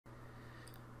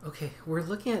Okay, we're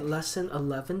looking at lesson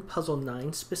 11, puzzle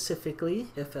 9 specifically,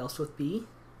 if else with B.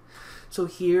 So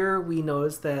here we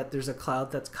notice that there's a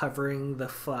cloud that's covering the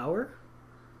flower,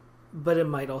 but it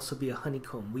might also be a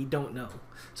honeycomb. We don't know.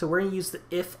 So we're going to use the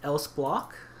if else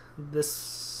block,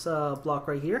 this block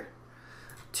right here,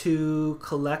 to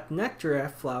collect nectar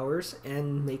at flowers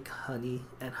and make honey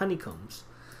and honeycombs.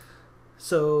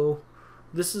 So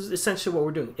this is essentially what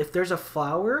we're doing. If there's a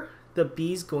flower, the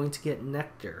bee's going to get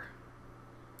nectar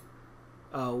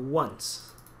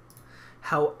once.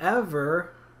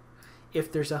 However,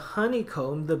 if there's a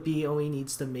honeycomb, the bee only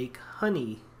needs to make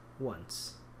honey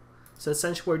once. So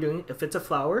essentially what we're doing, if it's a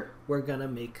flower, we're going to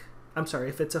make,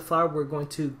 if it's a flower, we're going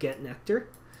to get nectar.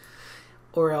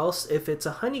 Or else, if it's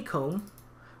a honeycomb,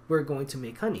 we're going to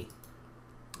make honey.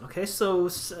 Okay, so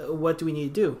what do we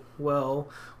need to do? Well,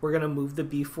 we're going to move the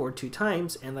bee forward 2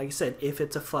 times. And like I said, if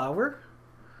it's a flower,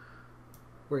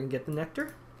 we're going to get the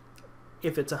nectar.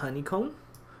 If it's a honeycomb,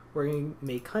 we're going to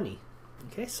make honey.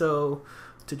 Okay, so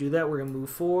to do that, we're going to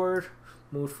move forward,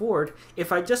 move forward.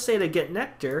 If I just say to get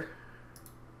nectar,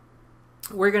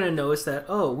 we're going to notice that,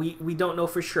 oh, we don't know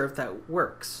for sure if that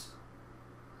works.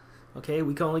 Okay,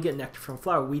 we can only get nectar from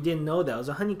flower. We didn't know that was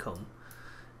a honeycomb.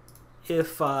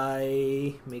 If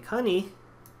I make honey,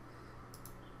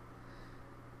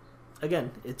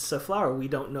 again, it's a flower. We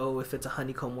don't know if it's a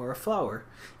honeycomb or a flower.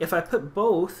 If I put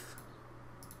both,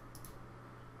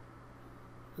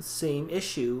 same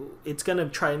issue. It's going to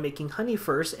try making honey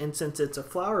first, and since it's a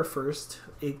flower first,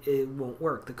 it won't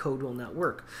work. The code will not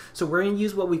work. So we're going to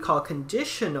use what we call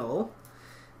conditional.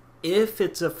 If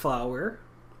it's a flower,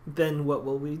 then what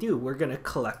will we do? We're going to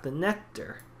collect the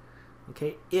nectar.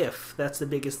 Okay, if, that's the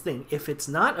biggest thing. If it's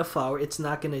not a flower, it's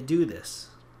not going to do this.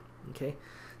 Okay,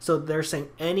 so they're saying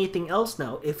anything else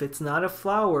now. If it's not a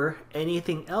flower,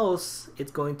 anything else,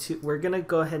 we're going to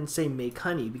go ahead and say make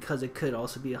honey, because it could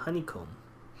also be a honeycomb.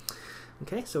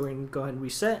 Okay, so we're going to go ahead and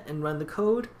reset and run the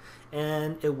code,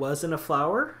 and it wasn't a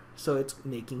flower, so it's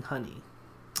making honey.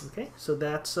 Okay, so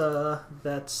that's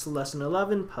lesson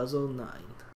 11, puzzle 9.